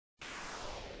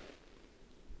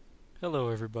Hello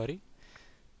everybody,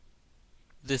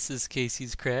 this is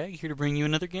Casey's Crag, here to bring you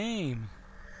another game,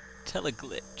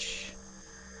 Teleglitch.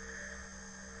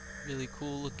 Really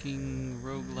cool looking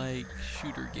roguelike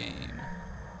shooter game.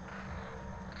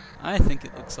 I think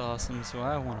it looks awesome, so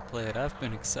I want to play it. I've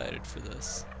been excited for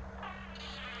this.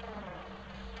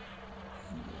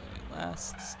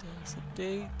 Last status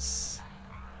updates.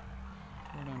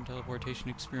 Report on teleportation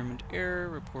experiment error.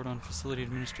 Report on facility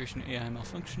administration AI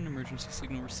malfunction. Emergency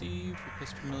signal received.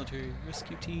 Request for military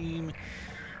rescue team.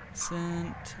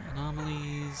 Sent.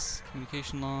 Anomalies.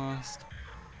 Communication lost.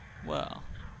 Well,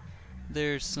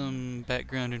 there's some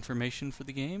background information for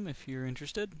the game if you're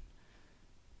interested.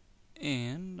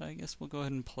 And I guess we'll go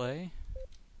ahead and play.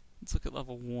 Let's look at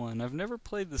level 1. I've never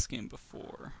played this game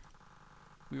before.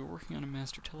 We were working on a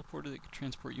master teleporter that could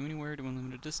transport you anywhere to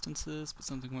unlimited distances, but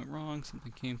something went wrong.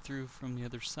 Something came through from the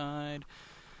other side.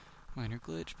 Minor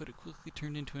glitch, but it quickly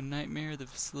turned into a nightmare. The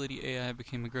facility AI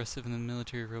became aggressive and the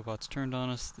military robots turned on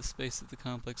us. The space of the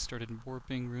complex started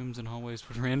warping. Rooms and hallways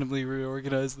would randomly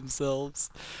reorganize themselves.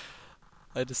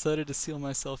 I decided to seal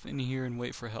myself in here and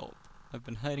wait for help. I've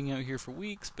been hiding out here for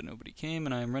weeks, but nobody came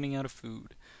and I am running out of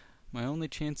food. My only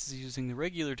chance is using the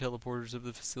regular teleporters of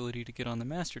the facility to get on the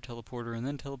master teleporter and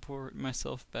then teleport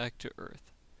myself back to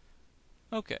Earth.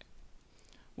 Okay.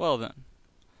 Well then.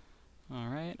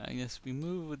 Alright, I guess we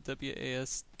move with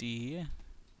WASD.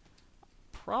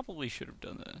 Probably should have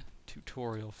done the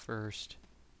tutorial first.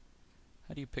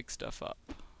 How do you pick stuff up?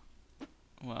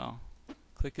 Well,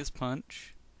 click is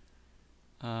punch.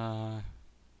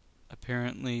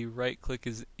 Apparently right click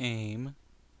is aim.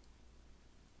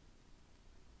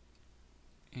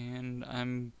 And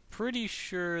I'm pretty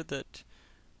sure that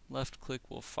left click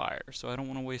will fire, so I don't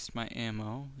want to waste my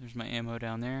ammo. There's my ammo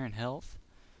down there and health.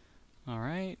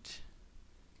 Alright.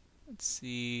 Let's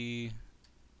see.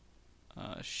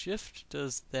 Shift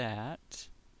does that.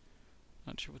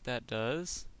 Not sure what that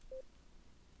does.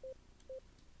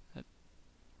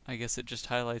 I guess it just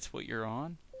highlights what you're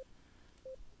on.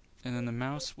 And then the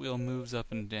mouse wheel moves up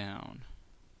and down.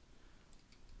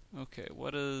 Okay,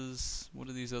 what are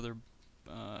these other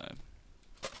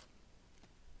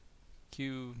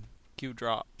Q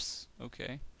drops?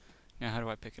 Okay. Now how do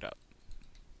I pick it up?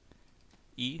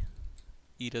 E?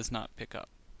 E does not pick up.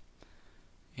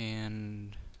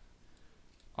 And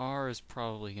R is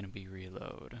probably going to be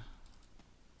reload.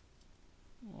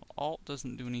 Well, Alt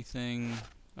doesn't do anything.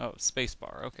 Oh,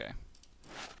 spacebar, okay.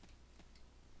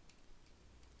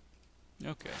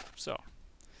 Okay, so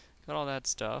got all that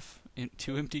stuff.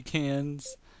 Two empty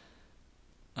cans,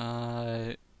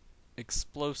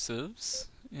 explosives,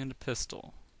 and a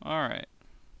pistol. Alright.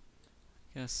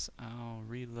 Guess I'll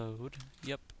reload.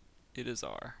 Yep, it is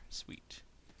R. Sweet.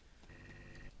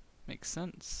 Makes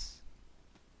sense.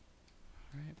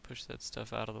 Alright, push that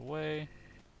stuff out of the way.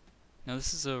 Now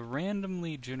this is a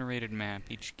randomly generated map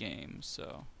each game,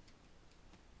 so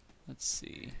let's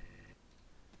see.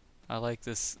 I like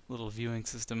this little viewing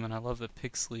system and I love the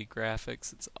pixely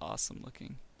graphics. It's awesome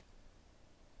looking.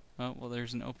 Oh, well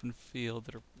there's an open field.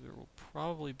 There will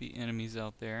probably be enemies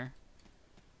out there.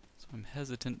 So I'm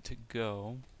hesitant to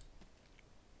go.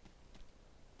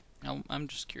 I'm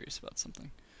just curious about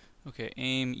something. Okay,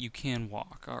 aim, you can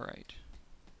walk. Alright.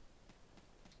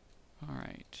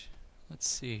 Alright. Let's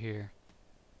see here.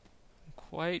 I'm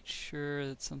quite sure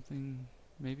that something...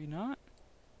 maybe not?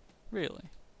 Really?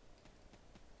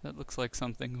 That looks like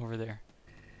something over there.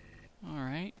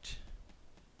 Alright.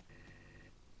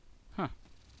 Huh.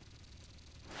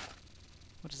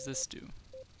 What does this do?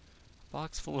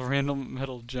 Box full of random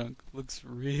metal junk. Looks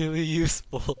really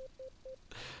useful.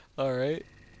 Alright.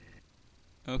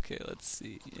 Okay, let's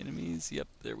see. Enemies. Yep,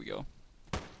 there we go.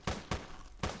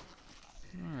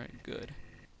 Alright, good.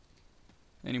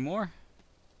 Any more?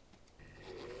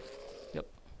 Yep.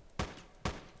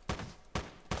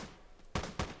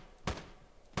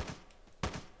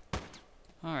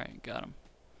 Alright, got him.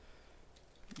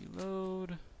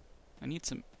 Reload. I need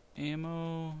some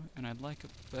ammo, and I'd like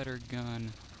a better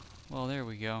gun. Well, there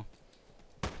we go.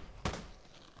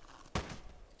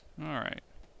 Alright.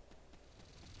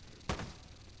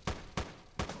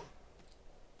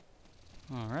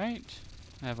 Alright.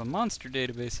 I have a monster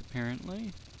database,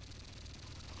 apparently.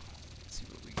 Let's see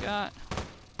what we got.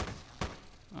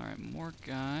 Alright, more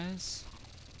guys.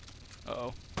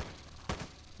 Uh-oh.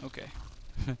 Okay.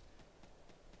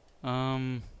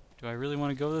 Do I really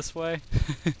want to go this way?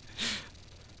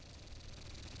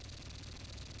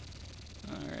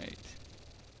 Alright.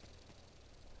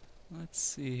 Let's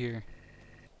see here.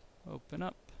 Open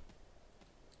up.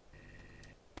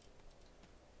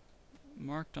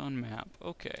 Marked on map.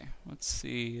 Okay, let's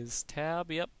see. Is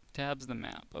tab? Yep. Tab's the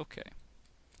map. Okay.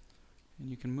 And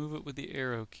you can move it with the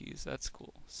arrow keys. That's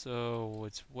cool. So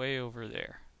it's way over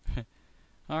there.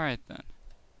 Alright then.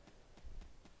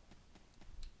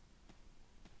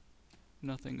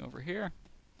 Nothing over here.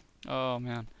 Oh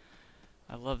man.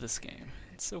 I love this game.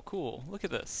 It's so cool. Look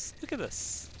at this. Look at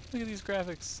this. Look at these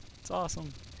graphics. It's awesome.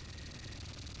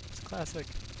 It's classic.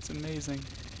 It's amazing.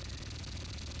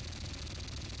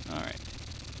 Alright.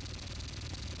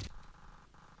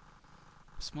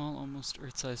 Small, almost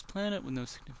Earth-sized planet with no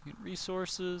significant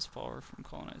resources, far from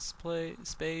colonized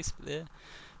space. Bleh.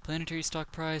 Planetary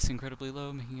stock price incredibly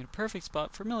low, making it a perfect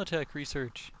spot for Militech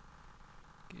research.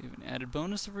 Gave an added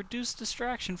bonus of reduced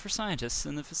distraction for scientists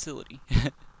in the facility.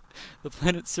 The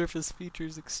planet's surface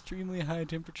features extremely high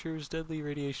temperatures, deadly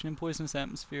radiation, and poisonous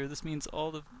atmosphere. This means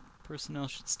all the personnel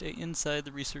should stay inside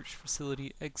the research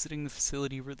facility. Exiting the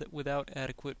facility without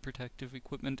adequate protective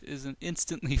equipment is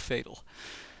instantly fatal.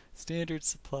 Standard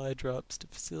supply drops to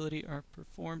facility are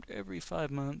performed every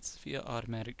 5 months via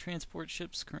automatic transport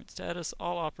ships. Current status,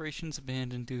 all operations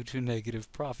abandoned due to negative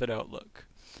profit outlook.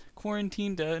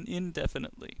 Quarantined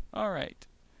indefinitely. Alright.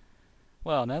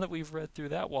 Well, now that we've read through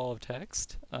that wall of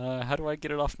text, how do I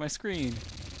get it off my screen?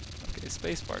 Okay,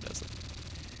 spacebar does it.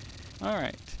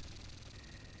 Alright.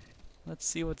 Let's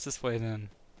see what's this way then.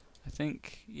 I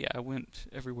think, yeah, I went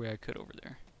every way I could over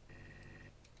there.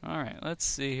 Alright, let's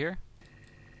see here.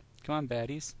 Come on,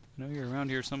 baddies. I know you're around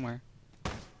here somewhere.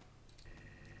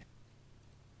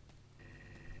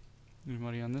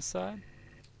 Anybody on this side?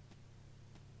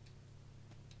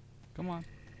 Come on.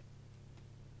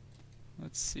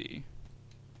 Let's see.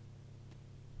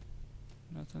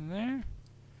 Nothing there.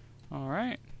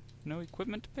 Alright. No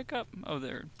equipment to pick up. Oh,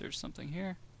 there's something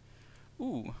here.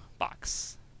 Ooh,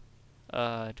 box. Do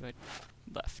I...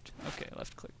 Left. Okay,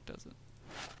 left click does it.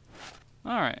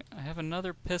 Alright, I have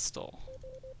another pistol.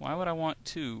 Why would I want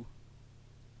two?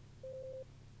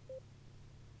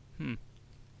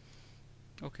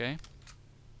 Okay.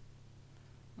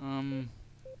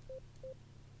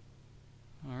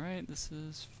 Alright, this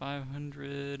is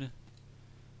 500...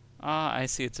 Ah, I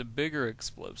see, it's a bigger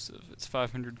explosive. It's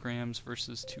 500 grams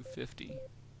versus 250.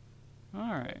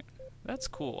 Alright, that's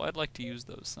cool. I'd like to use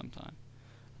those sometime.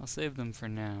 I'll save them for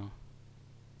now.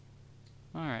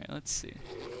 Alright, let's see.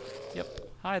 Yep,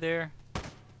 hi there.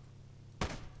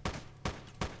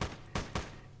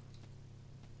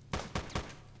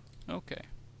 Okay.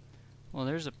 Well,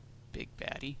 there's a big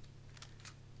baddie.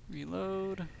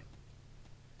 Reload.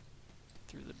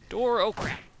 Through the door. Oh,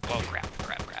 crap. Oh, crap.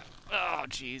 Oh,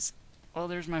 jeez. Well,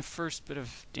 there's my first bit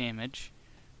of damage.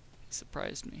 He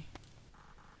surprised me.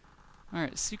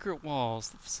 Alright, secret walls.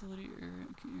 The facility area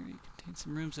contains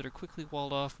some rooms that are quickly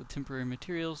walled off with temporary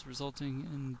materials, resulting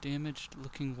in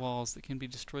damaged-looking walls that can be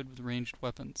destroyed with ranged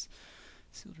weapons.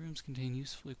 Sealed rooms contain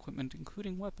useful equipment,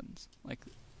 including weapons. Like,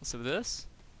 so this?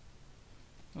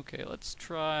 Okay, let's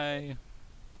try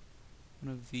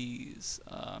one of these.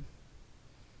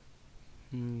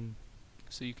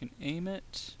 So you can aim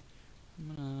it.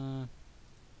 I'm gonna...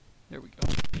 There we go.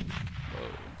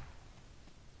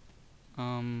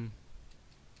 Whoa.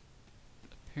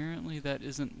 Apparently that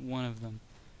isn't one of them.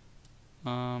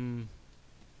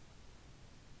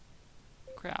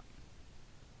 Crap.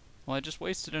 Well, I just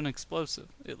wasted an explosive.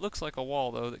 It looks like a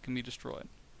wall, though, that can be destroyed.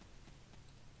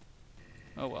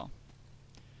 Oh well.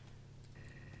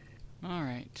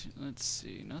 Alright, let's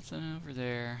see. Nothing over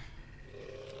there.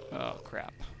 Oh,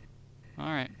 crap.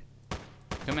 Alright.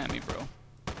 Come at me, bro.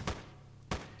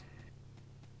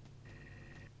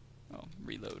 Oh,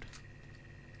 reload.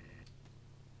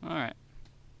 Alright.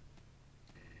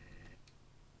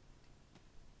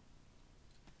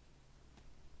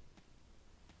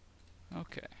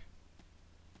 Okay.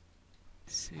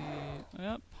 Let's see.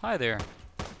 Yep. Hi there.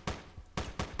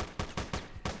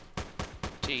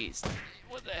 Jeez.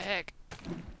 What the heck?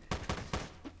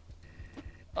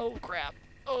 Oh crap.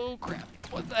 Oh crap.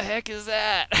 What the heck is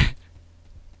that?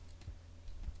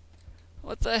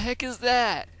 What the heck is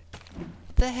that?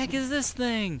 What the heck is this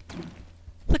thing?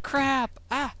 The crap.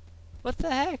 Ah. What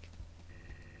the heck?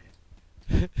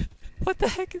 What the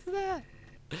heck is that?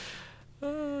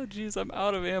 Oh jeez, I'm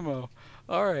out of ammo.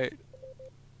 Alright.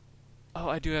 Oh,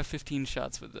 I do have 15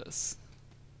 shots with this.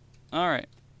 Alright.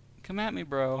 Come at me,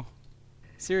 bro.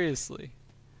 Seriously.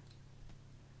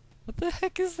 What the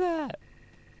heck is that?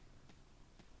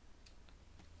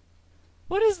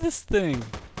 What is this thing?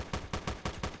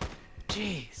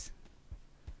 Jeez.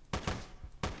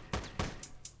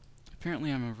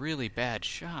 Apparently I'm a really bad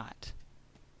shot.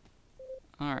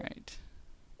 Alright.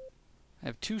 I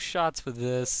have 2 shots with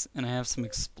this, and I have some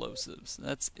explosives.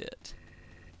 That's it.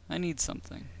 I need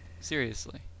something.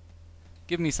 Seriously.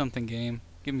 Give me something, game.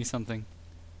 Give me something.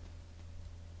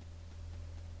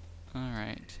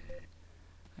 Alright.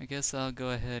 I guess I'll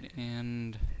go ahead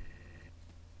and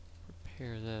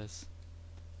repair this.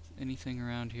 Anything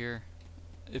around here?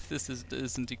 If this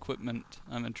isn't equipment,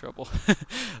 I'm in trouble.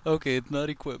 Okay, it's not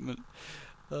equipment.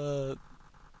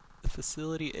 The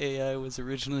facility AI was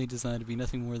originally designed to be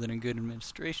nothing more than a good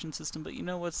administration system, but you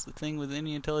know what's the thing with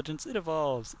any intelligence? It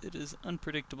evolves. It is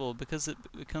unpredictable because it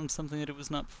becomes something that it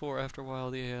was not before. After a while,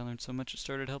 the AI learned so much it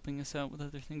started helping us out with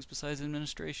other things besides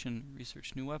administration.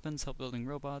 Researched new weapons, helped building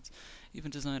robots, even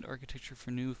designed architecture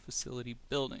for new facility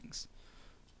buildings.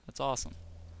 That's awesome.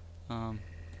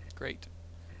 Great.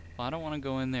 Well, I don't want to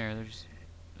go in there. There's...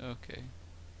 okay.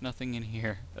 Nothing in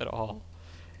here at all.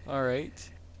 Alright.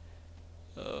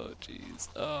 Oh, jeez.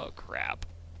 Oh, crap.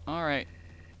 Alright.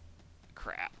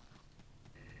 Crap.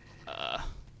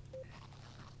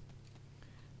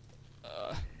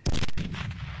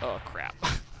 Oh, crap.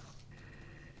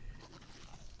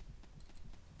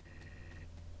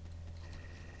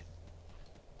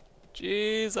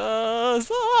 Jesus!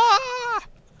 Ah!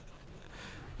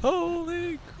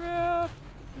 Holy crap!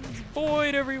 There's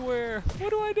void everywhere! What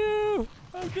do I do?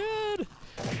 I'm dead!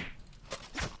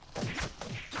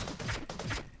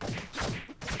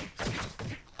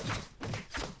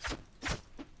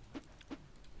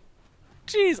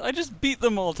 Jeez, I just beat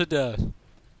them all to death.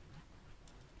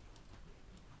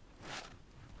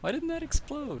 Why didn't that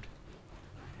explode?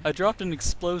 I dropped an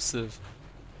explosive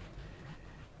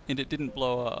and it didn't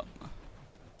blow up.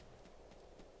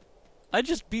 I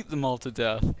just beat them all to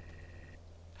death.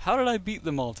 How did I beat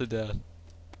them all to death?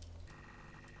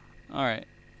 Alright,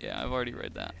 yeah, I've already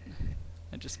read that.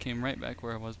 I just came right back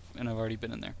where I was, and I've already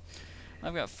been in there.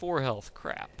 I've got 4 health.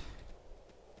 Crap.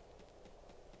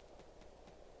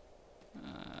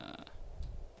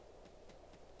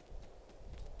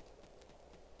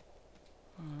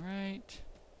 Alright.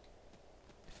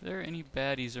 If there are any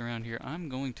baddies around here, I'm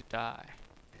going to die.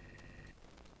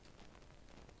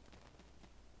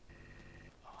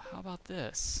 Oh, how about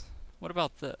this? What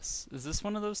about this? Is this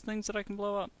one of those things that I can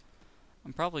blow up?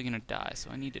 I'm probably gonna die, so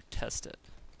I need to test it.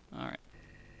 Alright.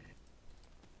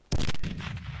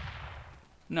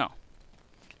 No.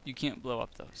 You can't blow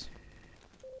up those.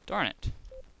 Darn it.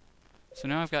 So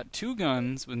now I've got 2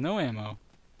 guns with no ammo.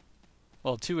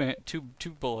 Well, two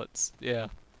bullets. Yeah.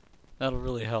 That'll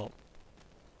really help.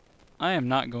 I am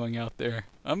not going out there.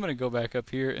 I'm gonna go back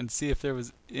up here and see if there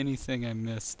was anything I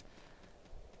missed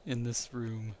in this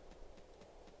room.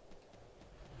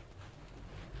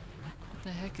 What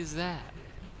the heck is that?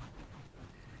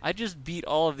 I just beat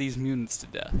all of these mutants to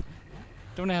death.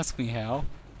 Don't ask me how.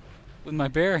 With my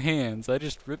bare hands, I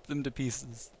just ripped them to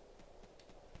pieces.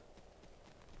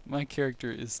 My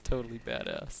character is totally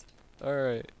badass.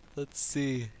 Alright, let's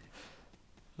see.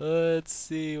 Let's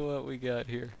see what we got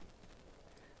here.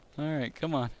 Alright,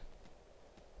 come on.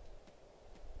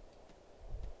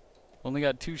 Only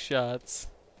got 2 shots.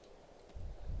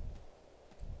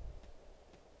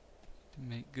 To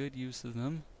make good use of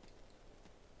them.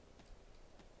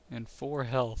 And 4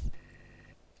 health.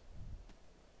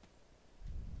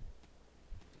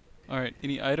 Alright,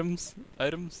 any items?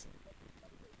 Items?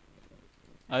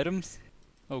 Items?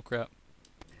 Oh crap.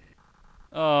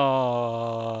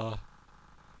 Oh.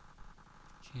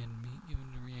 Canned meat given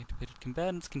to reactivated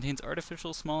combatants contains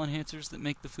artificial small enhancers that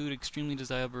make the food extremely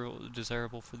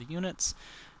desirable for the units.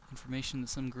 Information that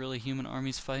some guerrilla human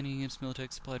armies fighting against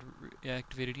Militech supplied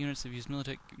reactivated units have used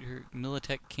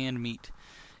Militech canned meat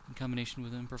in combination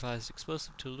with improvised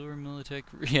explosive to lure Militech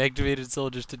reactivated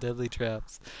soldiers to deadly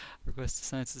traps. Request a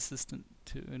science assistant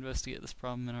to investigate this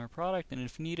problem in our product, and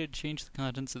if needed, change the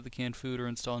contents of the canned food or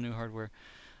install new hardware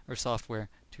or software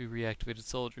to reactivated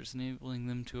soldiers, enabling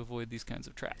them to avoid these kinds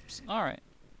of traps. Alright.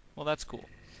 Well, that's cool.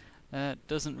 That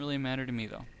doesn't really matter to me,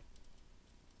 though.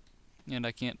 And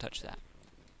I can't touch that.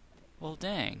 Well,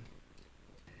 dang.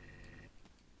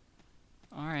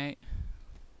 Alright.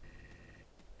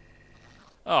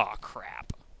 Oh,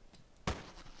 crap.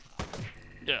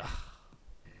 Ugh.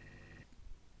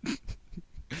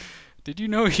 Did you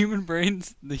know the human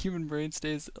brain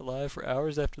stays alive for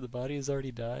hours after the body has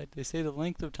already died? They say the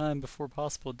length of time before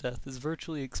possible death is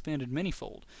virtually expanded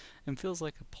manyfold and feels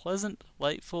like a pleasant,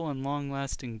 lightful, and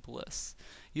long-lasting bliss.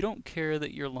 You don't care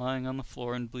that you're lying on the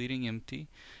floor and bleeding empty.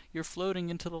 You're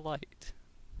floating into the light.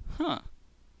 Huh.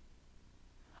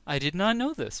 I did not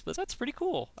know this, but that's pretty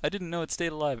cool. I didn't know it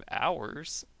stayed alive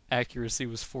hours. Accuracy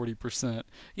was 40%.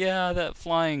 Yeah, that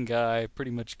flying guy pretty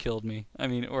much killed me. I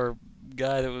mean, or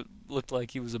guy that looked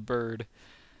like he was a bird.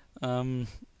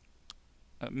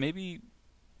 Maybe...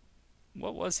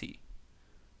 what was he?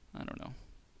 I don't know.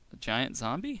 A giant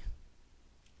zombie?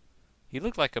 He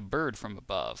looked like a bird from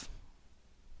above.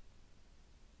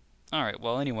 Alright,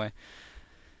 well, anyway.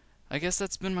 I guess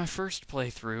that's been my first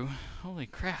playthrough. Holy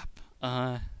crap.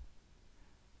 That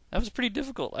was pretty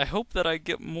difficult. I hope that I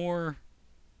get more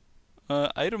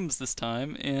items this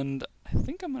time, and I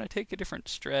think I'm going to take a different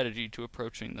strategy to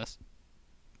approaching this.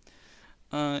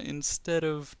 Instead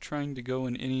of trying to go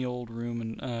in any old room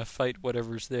and fight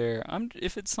whatever's there,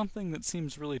 if it's something that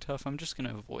seems really tough, I'm just going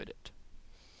to avoid it.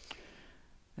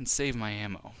 And save my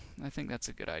ammo. I think that's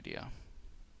a good idea.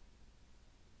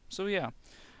 So yeah,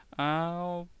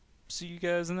 I'll see you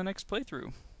guys in the next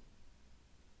playthrough.